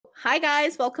Hi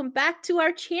guys, welcome back to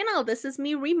our channel. This is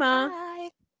me, Rima.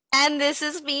 Hi. And this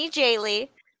is me, Jaley.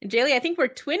 And Jaley, I think we're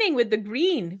twinning with the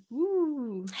green.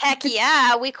 Woo. Heck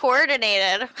yeah, we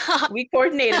coordinated. We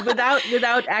coordinated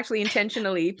without actually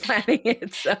intentionally planning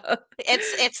it. So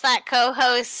it's that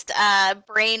co-host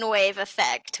brainwave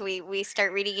effect. We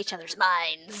start reading each other's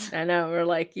minds. I know, we're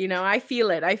like, I feel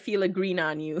it. I feel a green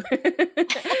on you.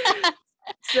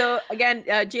 So again,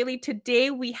 Jaley, today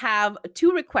we have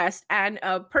two requests and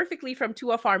perfectly from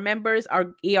two of our members,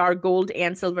 our AR Gold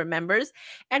and Silver members.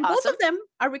 And Awesome. Both of them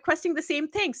are requesting the same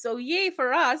thing. So yay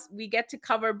for us. We get to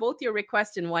cover both your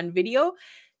requests in one video.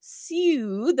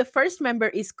 So the first member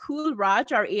is Cool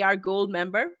Raj, our AR Gold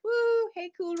member. Woo!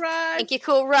 Hey, Cool Raj. Thank you,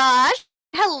 Cool Raj.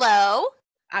 Hello.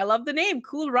 I love the name,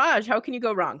 Cool Raj. How can you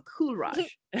go wrong? Cool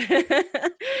Raj.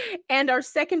 And our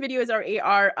second video is our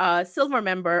AR Silver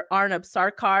member, Arnab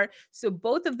Sarkar. So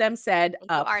both of them said,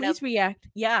 please react.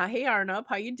 Yeah, hey Arnab,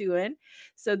 how you doing?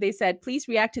 So they said, please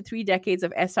react to 3 decades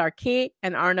of SRK.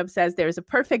 And Arnab says, there's a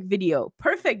perfect video.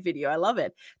 I love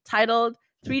it. Titled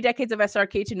 3 decades of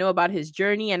SRK to know about his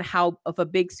journey and how of a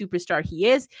big superstar he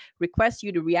is. Request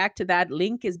you to react to that.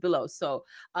 Link is below. So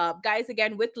guys,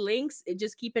 again, with links,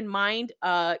 just keep in mind,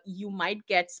 you might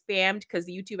get spammed because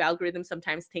the YouTube algorithm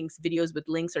sometimes thinks videos with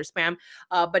links are spam.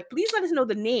 But please let us know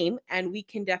the name and we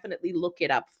can definitely look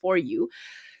it up for you.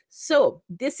 So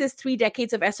this is 3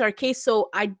 decades of SRK.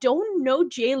 So I don't know,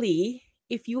 Jaley,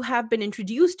 if you have been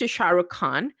introduced to Shahrukh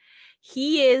Khan.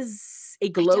 He is a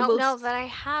global. I don't know that I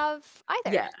have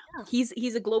either. Yeah,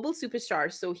 he's a global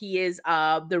superstar. So he is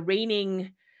the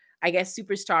reigning, I guess,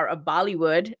 superstar of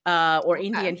Bollywood or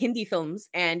Indian Hindi films,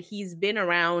 and he's been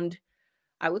around,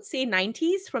 I would say,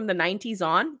 90s, from the 90s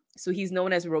on. So he's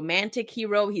known as a romantic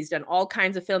hero. He's done all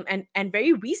kinds of film, and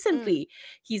very recently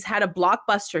he's had a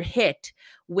blockbuster hit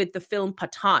with the film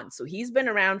Pathaan. So he's been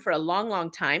around for a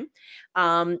long time,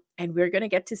 and we're gonna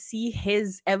get to see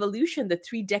his evolution, the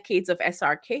 3 decades of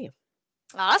SRK.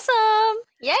 Awesome.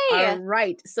 Yay. All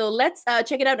right. So let's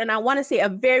check it out. And I want to say a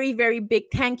very, very big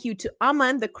thank you to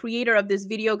Aman, the creator of this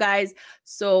video, guys.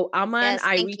 So Aman,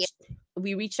 yes,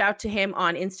 we reached out to him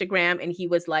on Instagram and he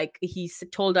was like, he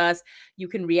told us you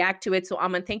can react to it. So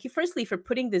Aman, thank you firstly for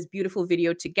putting this beautiful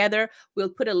video together. We'll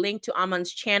put a link to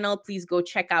Aman's channel. Please go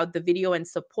check out the video and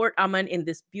support Aman in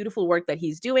this beautiful work that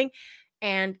he's doing.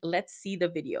 And let's see the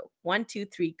video. 1, 2,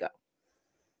 3, go.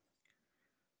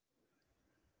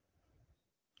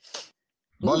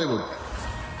 Bollywood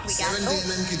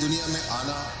 70s की दुनिया में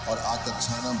आना और आकर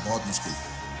छाना बहुत मुश्किल है।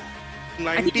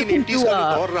 1980s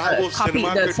का दौर रहा, वो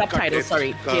सिनेमा का दशक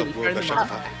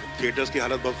था। थिएटर्स की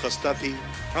हालत बहुत खस्ता थी।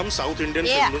 हम साउथ इंडियन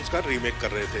फिल्म्स का रीमेक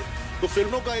कर रहे थे, तो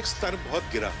फिल्मों का एक स्तर बहुत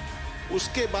गिरा।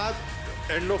 उसके बाद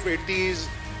एंड ऑफ 80s,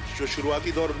 जो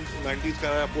शुरुआती दौर 90s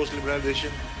का पोस्ट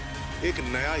लिबरलाइजेशन, एक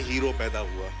नया हीरो पैदा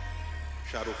हुआ,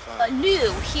 Shahrukh Khan. A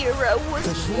new hero was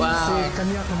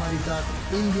Kanyakumari tag,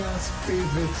 India's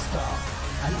favorite star,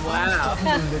 an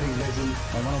unstoppable living legend,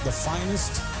 and one of the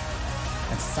finest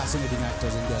and fascinating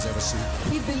actors India's ever seen.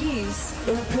 He believes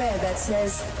in a prayer that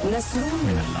says Nasrun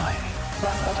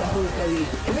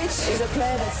which is a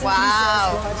prayer that simply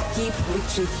says, God, keep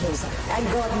victory close. And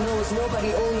God knows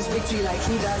nobody owns victory like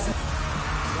he does.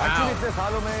 Actually, इतने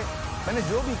सालों में मैंने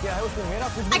जो भी किया है उसमें मेरा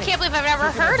कुछ भी I can't believe I've never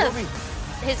heard of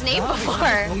his name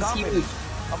before. He's huge.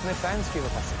 अपने फैंस की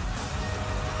वजह से।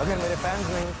 अगर मेरे फैंस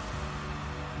नहीं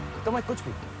तो मैं कुछ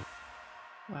भी।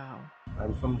 Wow.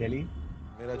 I'm from Delhi.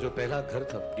 मेरा जो पहला घर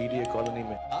था डीडीए कॉलोनी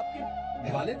में।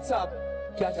 आपके वालिद साहब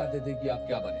क्या चाहते थे कि आप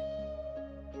क्या बने?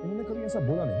 उन्होंने कभी ऐसा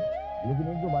बोला नहीं, लेकिन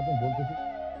एक दो बातें बोलते थे,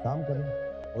 काम करो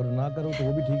और ना करो तो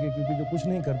वो भी ठीक है, क्योंकि जो कुछ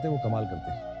नहीं करते वो कमाल करते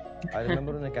हैं। I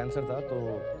remember उन्हें कैंसर था तो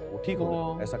वो ठीक हो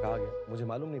गया, ऐसा कहा गया। मुझे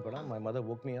मालूम नहीं पड़ा। My mother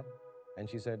woke me up and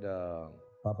she said,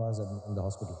 Papa is in the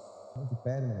hospital. उनके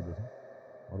पैर मैंने देखा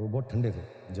और वो बहुत ठंडे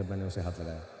थे जब मैंने उसे हाथ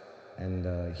लगाया, and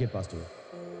he had passed away.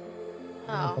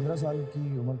 15 साल की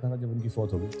उम्र था जब उनकी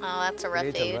फौत हो गई। Oh, that's a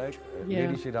rough age.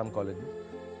 Lady Shri Ram college में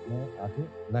मैं आके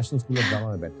नेशनल स्कूल ऑफ ड्रामा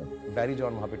में बैठता था। बैरी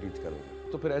जॉन वहाँ पे टीच कर रहा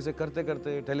था। तो फिर ऐसे करते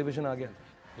करते टेलीविजन आ गया,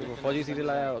 वो फौजी सीरियल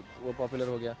आया, वो पॉपुलर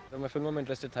हो गया। तो मैं फिल्मों में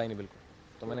इंटरेस्टेड था ही नहीं बिल्कुल,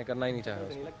 तो मैंने करना ही नहीं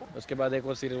चाहा। उसके बाद एक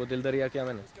और सीरियल, वो दिल दरिया किया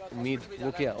मैंने, उम्मीद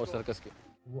वो किया, और सर्कस की।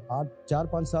 वो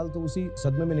 4-5 साल तो उसी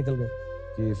सदमे में निकल गए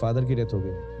कि फादर की डेथ हो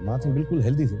गई। माँ थी बिल्कुल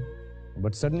हेल्दी थी,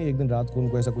 बट सडनली एक दिन रात को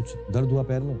उनको ऐसा कुछ दर्द हुआ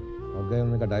पैर में और गए,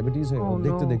 उन्होंने कहा डायबिटीज है, और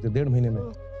देखते देखते 1.5 महीने में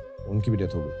उनकी भी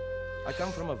डेथ हो गई। I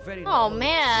come from a very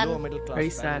lower middle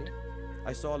class family.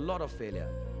 I saw a lot of failure.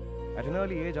 At an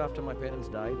early age, after my parents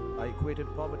died, I equated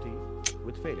poverty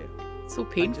with failure. So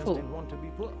painful. I just didn't want to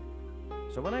be poor.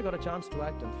 So when I got a chance to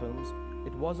act in films,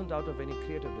 it wasn't out of any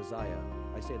creative desire.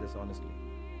 I say this honestly.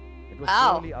 It was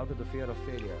purely out of the fear of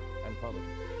failure and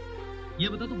poverty. ये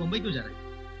बता तू मुंबई क्यों जा रहा है?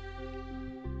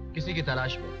 किसी की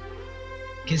तलाश में?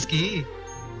 किसकी?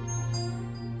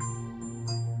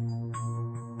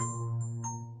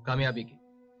 कामयाबी की.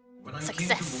 When I came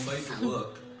to Mumbai to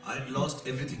work, I had lost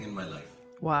everything in my life.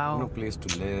 Wow. No place to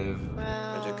live.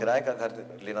 मुझे किराए का घर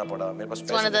लेना पड़ा. मेरे पास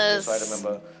पैसे नहीं थे, so I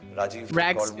remember Rajiv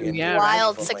called me.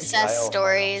 Wild success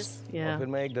stories. Yeah. फिर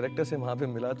मैं एक डायरेक्टर से वहाँ पे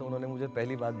मिला तो उन्होंने मुझे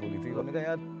पहली बात बोली थी. उन्होंने कहा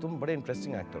यार तुम बड़े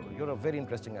इंटरेस्टिंग एक्टर हो. You're a very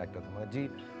interesting actor. मैं जी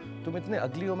तुम इतने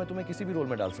अगली हो मैं तुम्हें किसी भी रोल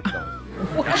में डाल सकता हूँ.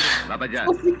 बाबा जान.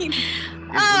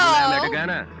 मैं गया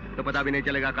ना तो पता भी नहीं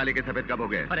चलेगा काले के सफेद कब हो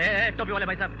गए. अरे टोपी वाले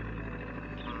भाई साहब,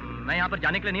 मैं यहाँ पर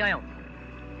जाने के लिए नहीं आया हूँ.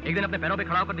 एक दिन अपने पैरों पे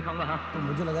खड़ा होकर दिखाऊंगा. हाँ. तो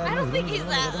मुझे लगा I don't think he's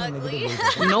that ugly.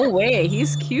 No way,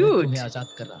 he's cute. मैं आजाद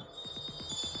कर रहा.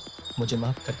 मुझे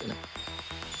माफ कर देना.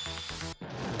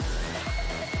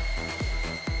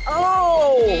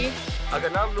 Oh. अगर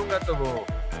नाम लूँगा तो वो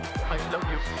I love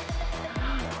you.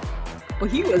 Oh,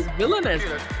 he was villainous.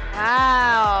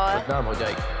 Wow. बदनाम हो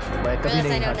जाएगी.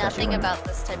 Realize I know nothing about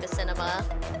this type of cinema.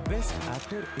 Best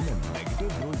actor in a negative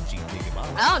role जीतने के बाद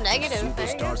Oh, negative.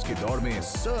 सुपरस्टार्स की दौड़ में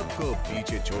सबको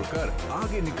पीछे छोड़कर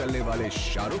आगे निकलने वाले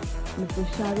Shahrukh. Mr.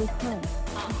 Shahrukh Khan.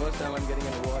 First time I'm getting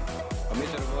an award, a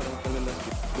major award in film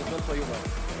industry. This one for you, man.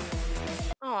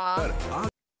 Aww.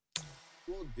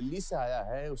 वो दिल्ली से आया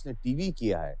है, उसने टीवी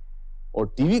किया है और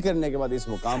टीवी करने के बाद इस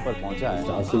मुकाम पर पहुंचा है.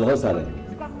 चांस बहुत सारे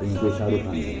इनको शाहरुख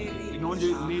खान.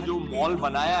 इन्होंने जो मॉल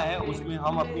बनाया है उसमें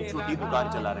हम अपनी छोटी दुकान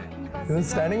चला रहे हैं. He was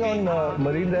standing on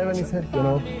Marine Drive and he said, you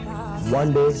know,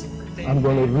 one day I'm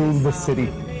going to rule the city.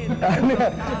 And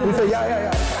he said,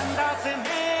 yeah.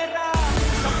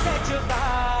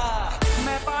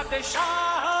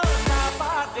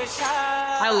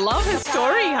 I love his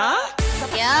story, huh?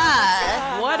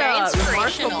 Yeah. What very a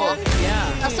inspirational.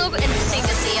 Yeah. Also interesting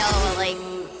to see how like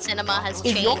cinema has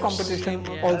changed. Is your competition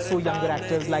also younger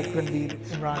actors like Ranveer,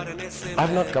 Imran?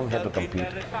 I've not come here to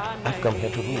compete. I've come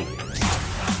here to rule.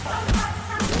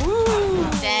 Ooh,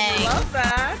 dang. Love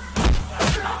that.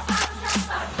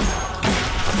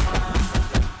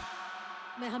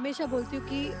 मैं हमेशा बोलती हूँ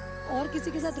कि और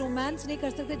किसी के साथ romance नहीं कर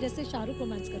सकते जैसे शाहरुख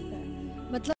रोमांस करता है.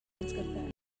 मतलब रोमांस करता है.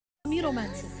 हम ही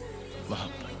रोमांस है.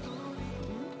 मोहब्बत,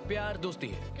 प्यार, दोस्ती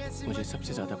है. मुझे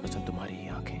सबसे ज्यादा पसंद तुम्हारी ही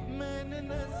आंखें.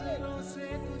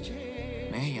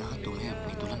 मैं यहाँ तुम्हें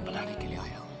अपनी दुल्हन बनाने के लिए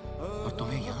आया हूँ और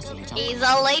तुम्हें यहाँ से ले जाऊँगा. He's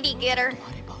a lady getter.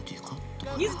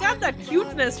 He's got that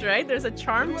cuteness, right? There's a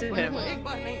charm to him.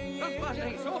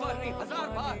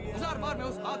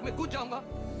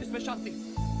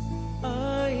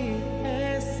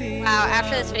 Wow,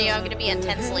 after this video, I'm gonna be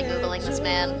intensely Googling this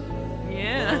man.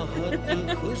 Yeah.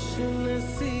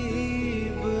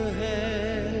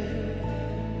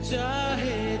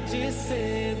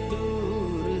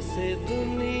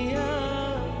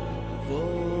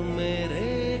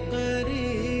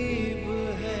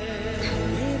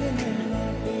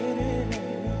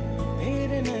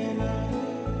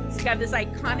 He's got this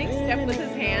iconic step with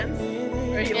his hands.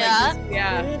 Where he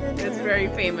it's very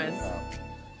famous.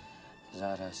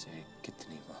 Zaara से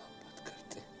कितनी मोहब्बत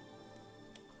करते.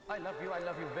 I love you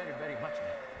very, very much.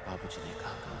 बाबूजी ने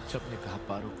कहा, जब ने कहा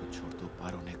पारो को छोड़ दो,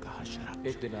 पारो ने कहा शराब.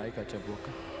 एक दिन आएगा जब वो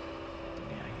कहा,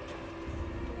 दुनिया ही छोड़.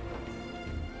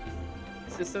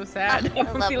 This is so sad. I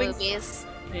love movies.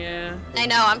 Yeah. I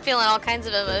know, I'm feeling all kinds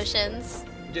of emotions.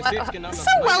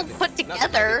 So well put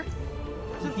together.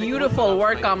 Beautiful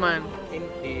work, Aman.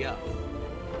 India.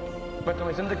 मैं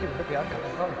तुम्हें जिंदगी भर प्यार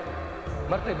करता हूँ,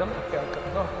 मरते दम तक प्यार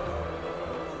करता हूँ.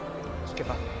 उसके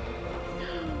बाद.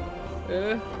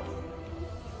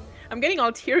 I'm getting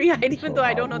all teary-eyed even though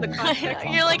I don't know the context.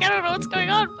 You're like, I don't know what's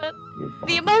going on, but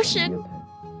the emotion.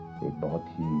 एक बहुत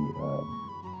ही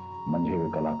मंझे हुए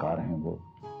कलाकार हैं वो.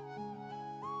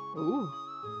 Ooh.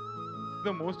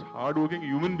 The most hard-working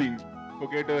human being.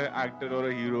 Forget an actor or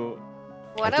a hero.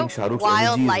 What a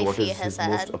wild life he has had.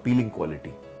 Most appealing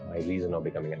quality. My reason of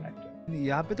becoming an actor.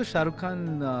 यहाँ पे तो Shahrukh Khan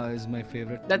is my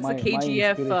favorite. That's the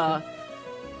KGF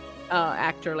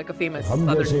actor, like a famous.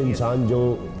 हम जैसे इंसान जो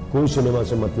कोई cinema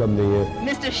से मतलब नहीं है.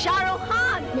 Mr. Shahrukh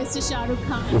Khan. Mr. Shahrukh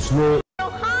Khan. उसने.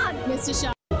 Mr.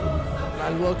 Shahrukh.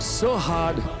 I'll work so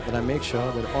hard that I make sure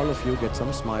that all of you get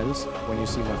some smiles when you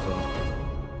see my film.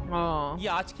 ये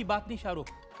आज की बात नहीं शाहरुख.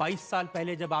 22 साल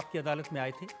पहले जब आपकी अदालत में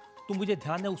आए थे, तो मुझे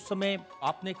ध्यान है उस समय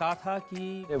आपने कहा था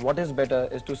कि What is better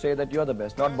is to say that you are the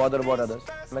best, not bother about others.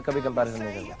 मैं कभी comparison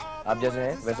नहीं करता. आप जैसे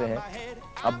हैं वैसे हैं.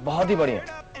 आप बहुत ही बढ़िया हैं.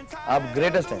 आप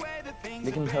greatest हैं.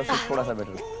 लेकिन मैं उससे थोड़ा सा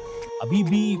better हूँ. अभी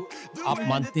भी आप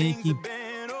मानते हैं कि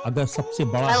अगर सबसे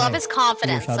बड़ा I love his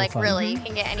confidence. Like really, you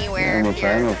can get anywhere if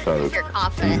you're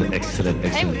confident. He's an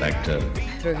excellent actor.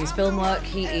 Through his film work,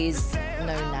 he is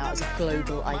known now as a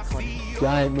global icon.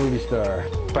 Giant movie star.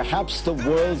 Perhaps the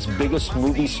world's biggest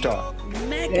movie star.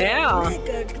 Mega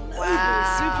Wow.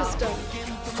 superstar.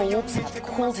 Forbes have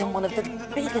called him one of the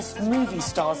biggest movie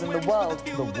stars in the world.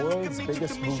 The world's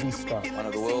biggest movie star. One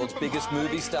of the world's biggest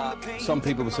movie stars. Some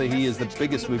people would say he is the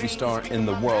biggest movie star in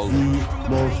the world. The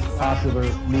most popular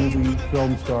movie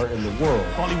film star in the world.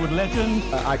 Hollywood legend.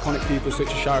 Iconic people such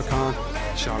as Shah Khan.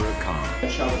 Shahrukh Khan.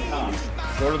 Shahrukh Khan.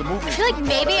 Go to the movie. I feel like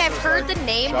maybe I've heard the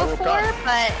name before,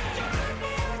 but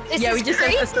this yeah, is we just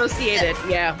great. associate it.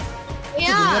 Yeah.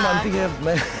 Yeah.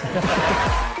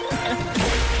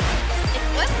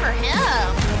 Good for him.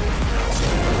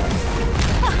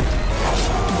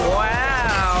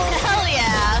 Wow. Hell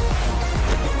yeah.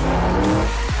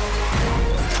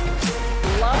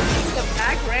 Love the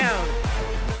background.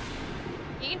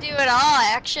 You can do it all.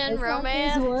 Action,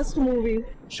 romance. His worst movie.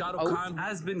 Shah Rukh Khan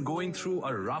has been going through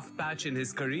a rough patch in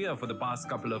his career for the past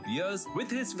couple of years, with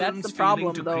his That's films the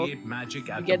problem, failing to though. create magic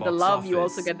at You get the box love, you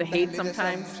office. also get the hate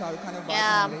sometimes.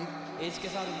 Yeah. As के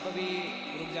साथ उनको भी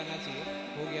रुक जाना चाहिए,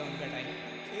 हो गया उनका टाइम।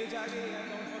 एज आ गई है,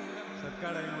 सबका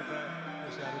टाइम होता है,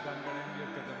 शाहरुख खान का टाइम भी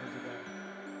खत्म हो चुका है।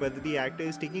 Whether the actor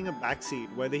is taking a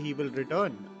backseat, whether he will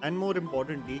return, and more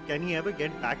importantly, can he ever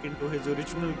get back into his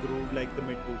original groove like the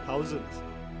mid-2000s?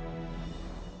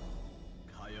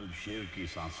 घायल शेर की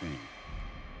सांसें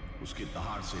उसकी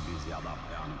दहाड़ से भी ज्यादा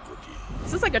भयानक होती है।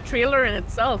 This is like a trailer in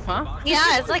itself, huh?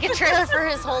 Yeah, it's like a trailer for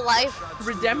his whole life.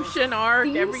 Redemption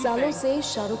arc, 3 सालों everything. से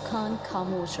शाहरुख खान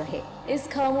खामोश रहे। इस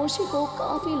खामोशी को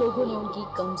काफी लोगों ने उनकी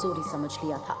कमजोरी समझ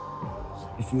लिया था।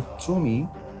 If you throw me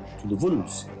to the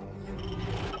wolves,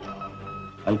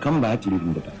 I'll come back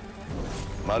leading the time.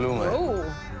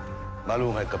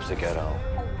 मालूम है कब से कह रहा हूँ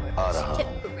आ रहा हूँ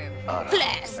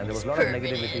And there was a lot of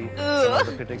negativity. Some of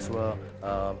the critics were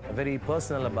very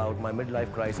personal about my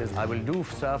midlife crisis. I will do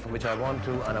stuff which I want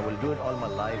to, and I will do it all my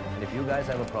life. And if you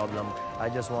guys have a problem, I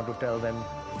just want to tell them,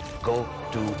 go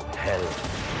to hell.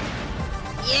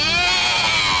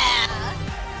 Yeah!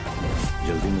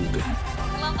 जल्दी मिलते हैं।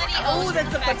 Well, that he Oh, owns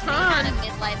that's the a fact that he had a baton.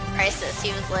 midlife crisis.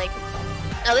 He was like,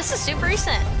 "No, this is super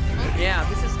recent." Yeah,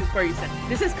 this is super recent.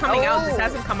 This is coming out. This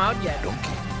hasn't come out yet.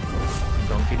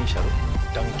 Donkey नहीं Shahrukh,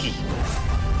 donkey.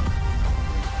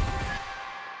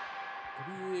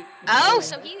 Oh,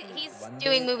 so he's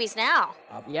doing movies now.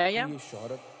 Yeah, yeah. ये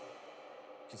शोहरत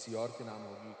किसी और के नाम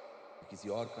होगी, किसी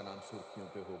और का नाम सुर्खियों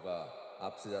पे होगा,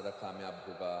 आपसे ज्यादा कामयाब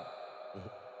होगा।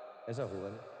 ऐसा होगा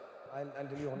नहीं। I'll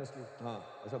tell you honestly. हाँ,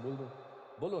 ऐसा बोल दो।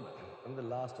 बोलो ना। I'm the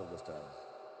last of the stars.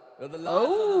 You're the last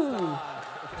of the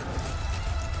stars.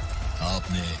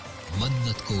 आपने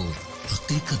मन्नत को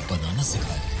हकीकत बनाना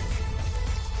सिखाया है।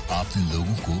 आपने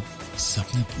लोगों को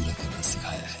सपने पूरा करना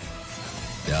सिखाया है।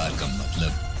 प्यार का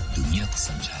मतलब दुनिया को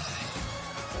समझाया है।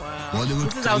 Bollywood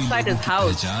This is outside his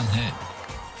house. पहचान है।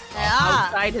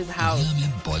 Outside his house. दुनिया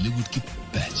में बॉलीवुड की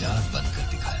पहचान बनकर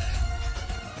दिखाया है।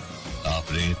 आप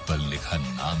रेत पर लिखा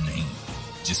नाम नहीं,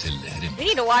 जिसे लहरें We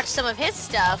need to watch some of his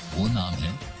stuff. वो नाम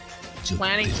है जो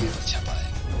Planning दिल में छपा है,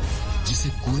 जिसे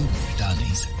कोई मिटा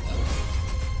नहीं सकता।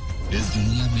 इस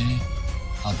दुनिया में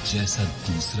आप जैसा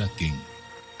दूसरा किंग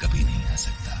कभी नहीं आ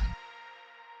सकता।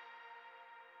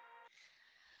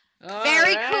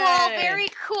 Very cool, very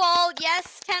cool. Yes,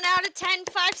 10 out of 10,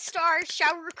 5 stars. Shah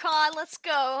Rukh Khan, let's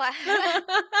go.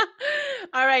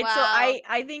 All right, so Wow.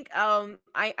 I think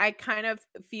I kind of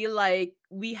feel like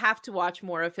we have to watch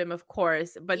more of him, of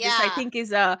course. But this I Yeah. think is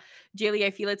Jaley,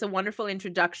 I feel it's a wonderful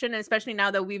introduction, and especially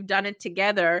now that we've done it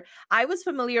together. I was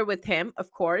familiar with him,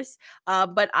 of course,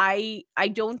 but I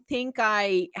don't think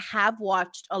I have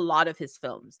watched a lot of his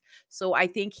films. So I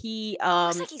think he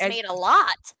Looks like he's made a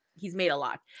lot. He's made a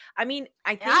lot. I mean,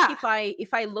 I think Yeah.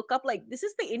 if I look up, like, this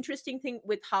is the interesting thing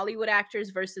with Hollywood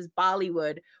actors versus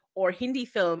Bollywood or Hindi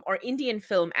film or Indian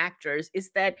film actors,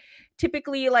 is that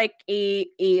typically like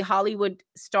a Hollywood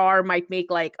star might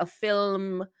make like a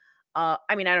film,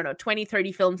 I mean, I don't know, 20,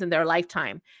 30 films in their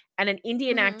lifetime. And an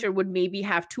Indian Mhm. actor would maybe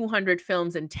have 200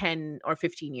 films in 10 or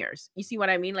 15 years. You see what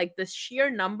I mean? Like the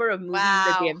sheer number of movies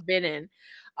that they Wow. have been in.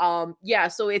 Yeah,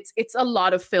 so it's a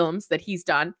lot of films that he's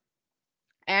done.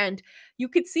 And you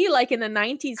could see, like, in the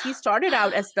 90s, he started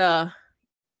out as the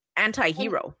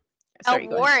anti-hero. Sorry,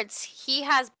 go ahead. Awards. He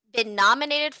has been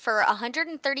nominated for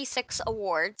 136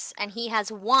 awards, and he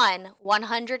has won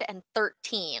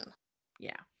 113.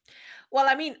 Yeah. Well,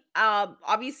 I mean,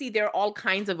 obviously there are all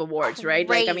kinds of awards, right?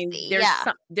 Like, I mean, Crazy, there's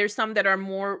yeah. there's some that are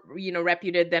more,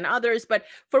 reputed than others. But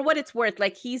for what it's worth,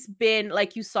 like, he's been,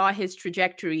 like, you saw his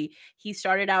trajectory. He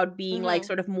started out being like Mhm.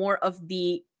 sort of more of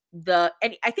the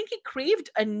and I think he craved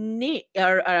a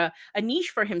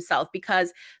niche for himself,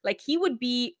 because like he would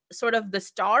be sort of the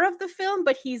star of the film,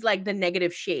 but he's like the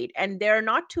negative shade. And there are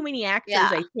not too many actors,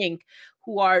 I think,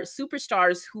 who are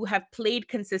superstars who have played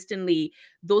consistently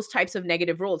those types of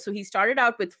negative roles. So he started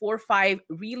out with 4 or 5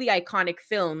 really iconic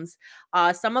films.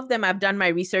 Some of them I've done my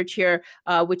research here,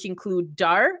 which include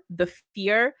Dar, The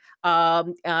Fear,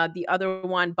 the other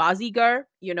one, Bazigar,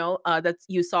 that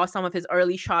you saw some of his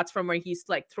early shots from where he's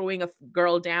like throwing a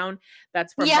girl down.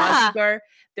 That's from Bazigar.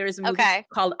 There's a movie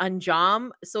called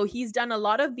Anjam. So he's done a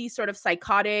lot of these sort of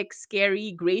psychotic,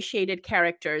 scary, gray shaded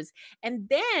characters. And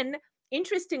then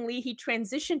interestingly, he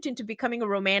transitioned into becoming a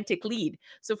romantic lead.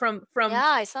 So from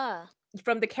I saw.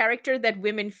 From the character that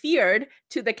women feared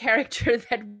to the character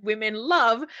that women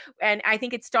love. And I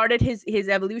think it started, his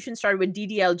evolution started with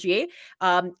DDLJ.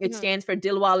 It stands for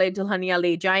Dilwale Dulhania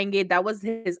Le Jayenge. That was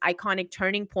his iconic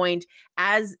turning point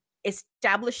as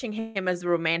establishing him as a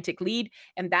romantic lead.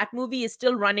 And that movie is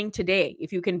still running today,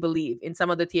 if you can believe, in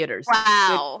some of the theaters.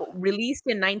 Wow. So released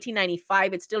in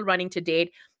 1995, it's still running to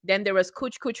date. Then there was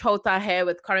Kuch Kuch Hota Hai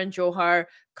with Karan Johar,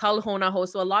 Kal Hona Ho.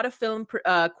 So a lot of film,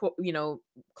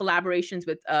 collaborations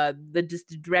with the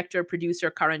director, producer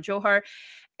Karan Johar.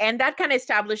 And that kind of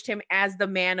established him as the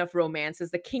man of romance, as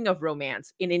the king of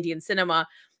romance in Indian cinema.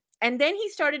 And then he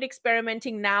started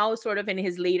experimenting now, sort of in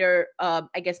his later,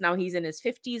 I guess now he's in his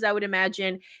 50s, I would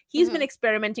imagine. He's been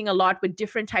experimenting a lot with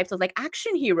different types of like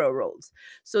action hero roles.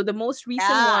 So the most recent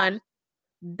one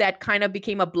that kind of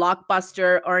became a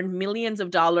blockbuster, earned millions of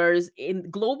dollars in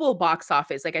global box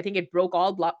office, like I think it broke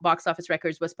all box office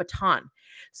records, was Pathaan.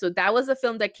 So that was a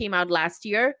film that came out last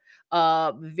year.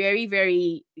 Very,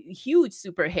 very huge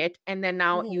super hit. And then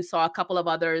now you saw a couple of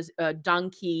others,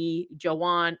 Donkey,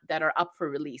 Jawan, that are up for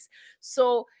release.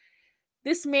 So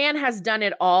this man has done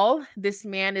it all. This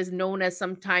man is known as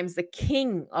sometimes the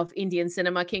king of Indian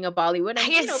cinema, king of Bollywood. And, I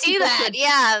can see that.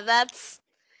 Yeah, that's...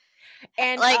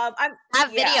 And like that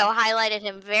video highlighted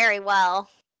him very well.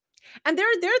 And there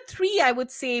are 3, I would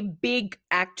say, big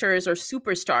actors or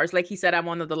superstars. Like he said, I'm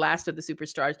one of the last of the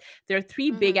superstars. There are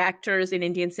 3 big actors in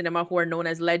Indian cinema who are known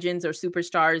as legends or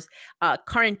superstars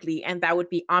currently. And that would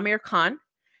be Amir Khan,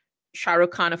 Shah Rukh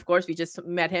Khan, of course, we just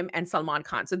met him, and Salman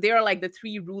Khan. So they are like the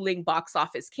 3 ruling box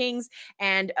office kings.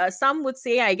 And some would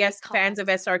say, I guess fans of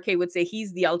SRK would say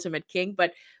he's the ultimate king,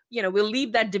 but we'll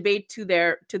leave that debate to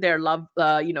their love,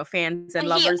 fans and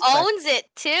lovers. He owns it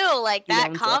too, like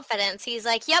that confidence. He's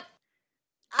like, "Yep,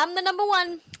 I'm the number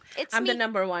one. I'm the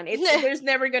number one. There's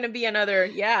never going to be another.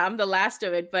 Yeah, I'm the last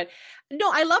of it." But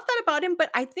no, I love that about him. But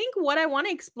I think what I want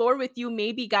to explore with you,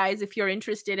 maybe guys, if you're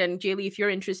interested, and Jaley, if you're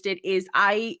interested, is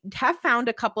I have found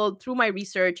a couple through my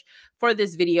research for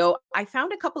this video. I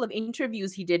found a couple of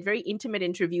interviews he did, very intimate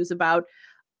interviews about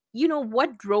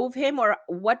what drove him or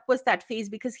what was that phase,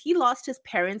 because he lost his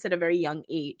parents at a very young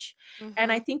age.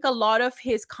 And I think a lot of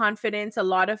his confidence, a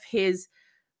lot of his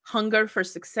hunger for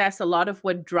success, a lot of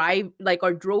what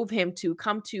drove him to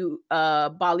come to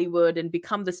Bollywood and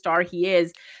become the star he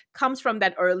is, comes from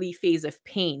that early phase of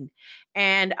pain.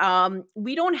 And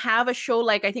we don't have a show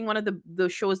like, I think one of the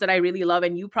shows that I really love,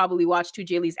 and you probably watch too,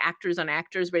 Jaley's Actors on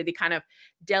Actors, where they kind of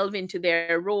delve into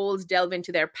their roles, delve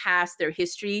into their past, their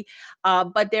history.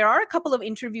 But there are a couple of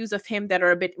interviews of him that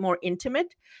are a bit more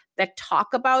intimate, that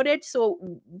talk about it.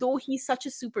 So though he's such a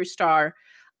superstar,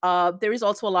 there is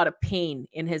also a lot of pain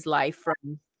in his life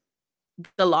from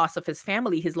the loss of his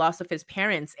family, his loss of his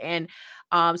parents. And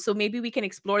so maybe we can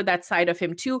explore that side of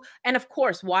him too. And of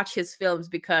course, watch his films,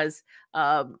 because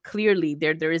clearly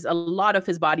there is a lot of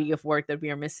his body of work that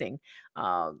we are missing.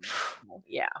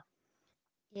 Yeah.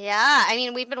 Yeah, I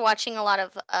mean, we've been watching a lot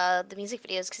of the music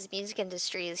videos because the music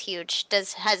industry is huge.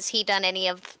 Has he done any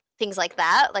of things like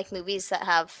that, like movies that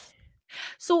have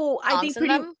so I think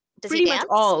pretty much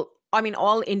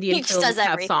all Indian films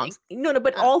have songs. No,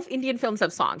 but all Indian films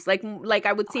have songs. Like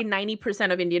I would say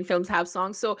 90% of Indian films have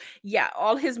songs. So yeah,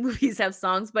 all his movies have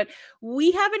songs, but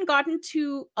we haven't gotten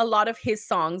to a lot of his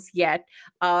songs yet,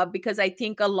 because I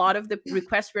think a lot of the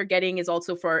requests we're getting is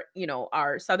also for,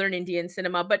 our Southern Indian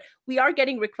cinema, but we are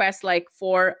getting requests like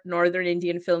for Northern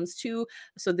Indian films too.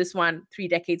 So this one, 3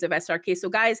 Decades of SRK. So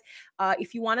guys,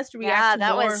 if you want us to react to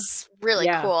that more, was really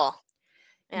cool.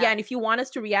 Yeah, and if you want us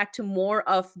to react to more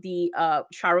of the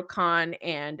Shah Rukh Khan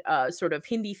and sort of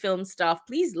Hindi film stuff,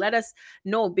 please let us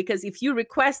know, because if you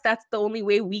request, that's the only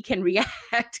way we can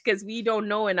react, because we don't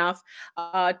know enough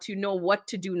to know what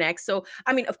to do next. So,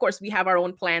 I mean, of course, we have our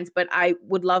own plans, but I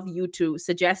would love you to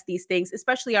suggest these things,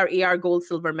 especially our AR Gold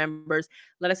Silver members.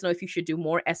 Let us know if you should do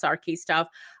more SRK stuff.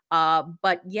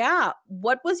 But yeah,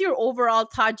 what was your overall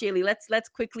thought, Jaley? Let's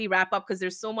quickly wrap up because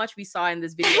there's so much we saw in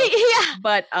this video. Yeah.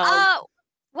 But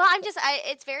well,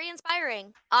 it's very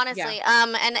inspiring, honestly.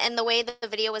 Yeah. And the way that the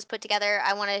video was put together,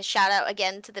 I want to shout out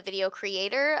again to the video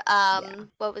creator.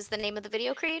 What was the name of the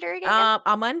video creator again?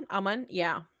 Aman,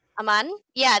 yeah. Aman.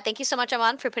 Yeah, thank you so much,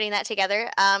 Aman, for putting that together,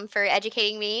 for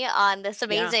educating me on this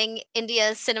amazing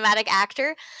India cinematic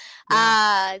actor.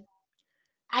 I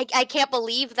can't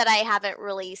believe that I haven't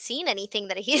really seen anything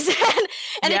that he's in.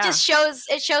 And it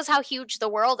shows how huge the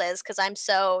world is, because I'm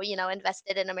so,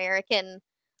 invested in American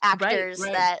actors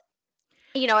that,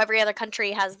 every other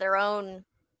country has their own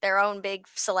big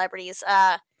celebrities.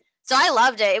 So I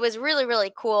loved it. It was really,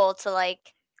 really cool to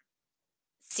like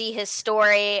see his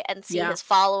story and see his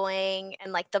following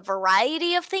and like the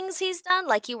variety of things he's done.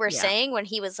 Like you were saying, when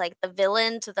he was like the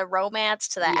villain to the romance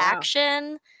to the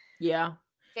action. Yeah.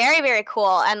 Very, very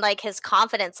cool. And like his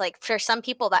confidence, like for some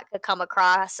people that could come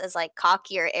across as like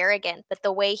cocky or arrogant, but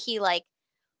the way he like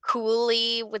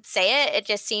coolly would say it, it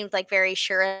just seemed like very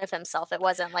sure of himself. It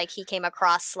wasn't like he came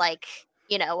across like,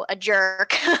 a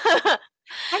jerk.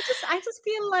 I just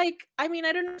feel like, I mean,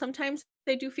 I don't know, sometimes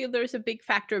I do feel there's a big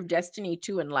factor of destiny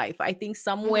too in life. I think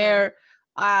somewhere,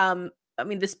 I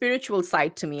mean, the spiritual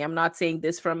side to me, I'm not saying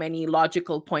this from any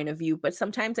logical point of view, but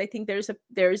sometimes I think there's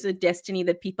a destiny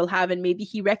that people have, and maybe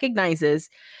he recognizes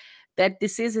that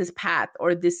this is his path,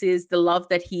 or this is the love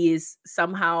that he is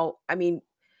somehow, I mean,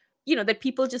 that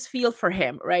people just feel for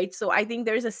him, right? So I think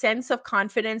there's a sense of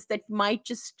confidence that might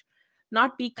just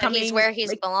not be coming. He's where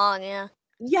he's belong, yeah.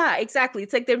 Yeah, exactly.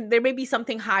 It's like there may be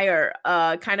something higher,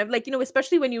 kind of like,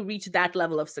 especially when you reach that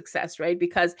level of success, right?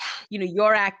 Because,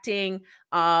 you're acting,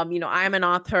 I'm an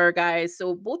author, guys.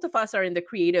 So both of us are in the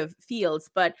creative fields.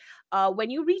 But when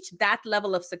you reach that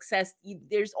level of success,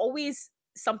 there's always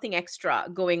something extra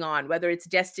going on, whether it's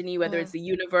destiny, whether it's the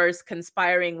universe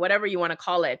conspiring, whatever you want to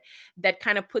call it, that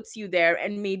kind of puts you there.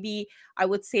 And maybe I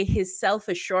would say his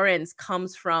self-assurance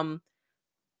comes from,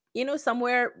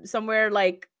 somewhere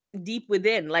like deep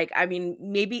within. Like, I mean,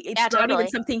 maybe it's not even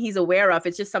something he's aware of.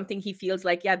 It's just something he feels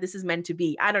like, this is meant to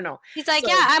be. I don't know. He's like,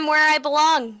 I'm where I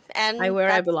belong. And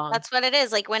I belong. That's what it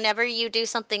is. Like, whenever you do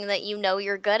something that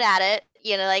you're good at it,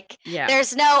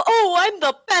 there's no, I'm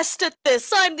the best at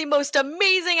this, I'm the most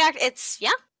amazing actor. It's,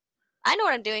 I know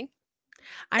what I'm doing.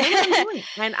 I know what I'm doing.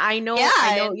 And I know,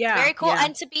 very cool.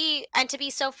 And to be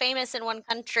so famous in one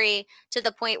country to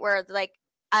the point where like,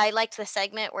 I liked the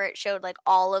segment where it showed like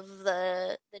all of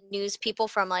the news people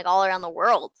from like all around the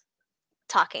world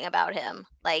talking about him.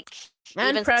 Like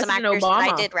and even President some actors Obama.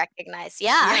 that I did recognize.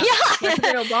 Yeah.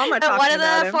 President Obama talking one of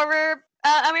the him. former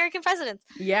American presidents.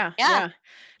 Yeah.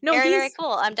 No, very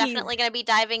cool. I'm definitely going to be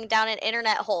diving down an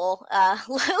internet hole,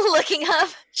 looking up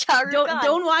Shah Rukh Khan.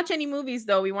 Don't watch any movies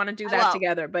though. We want to do that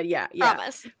together. But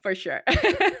Promise. For sure.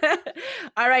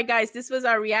 All right, guys. This was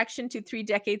our reaction to 3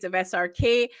 decades of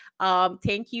SRK.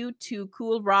 Thank you to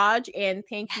Cool Raj, and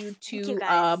thank you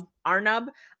to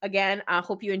Arnab. Again, I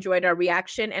hope you enjoyed our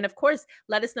reaction. And of course,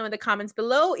 let us know in the comments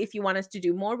below if you want us to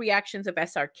do more reactions of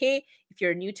SRK. If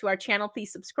you're new to our channel,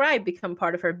 please subscribe, become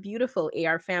part of our beautiful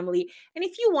AR family. And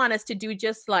if you want us to do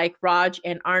just like Raj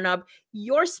and Arnab,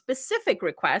 your specific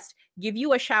request, give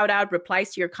you a shout out,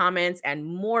 replies to your comments, and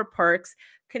more perks,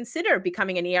 consider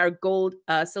becoming an AR Gold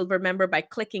Silver member by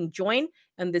clicking join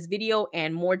in this video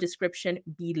and more description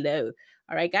below.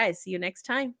 All right, guys, see you next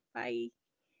time. Bye.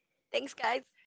 Thanks, guys.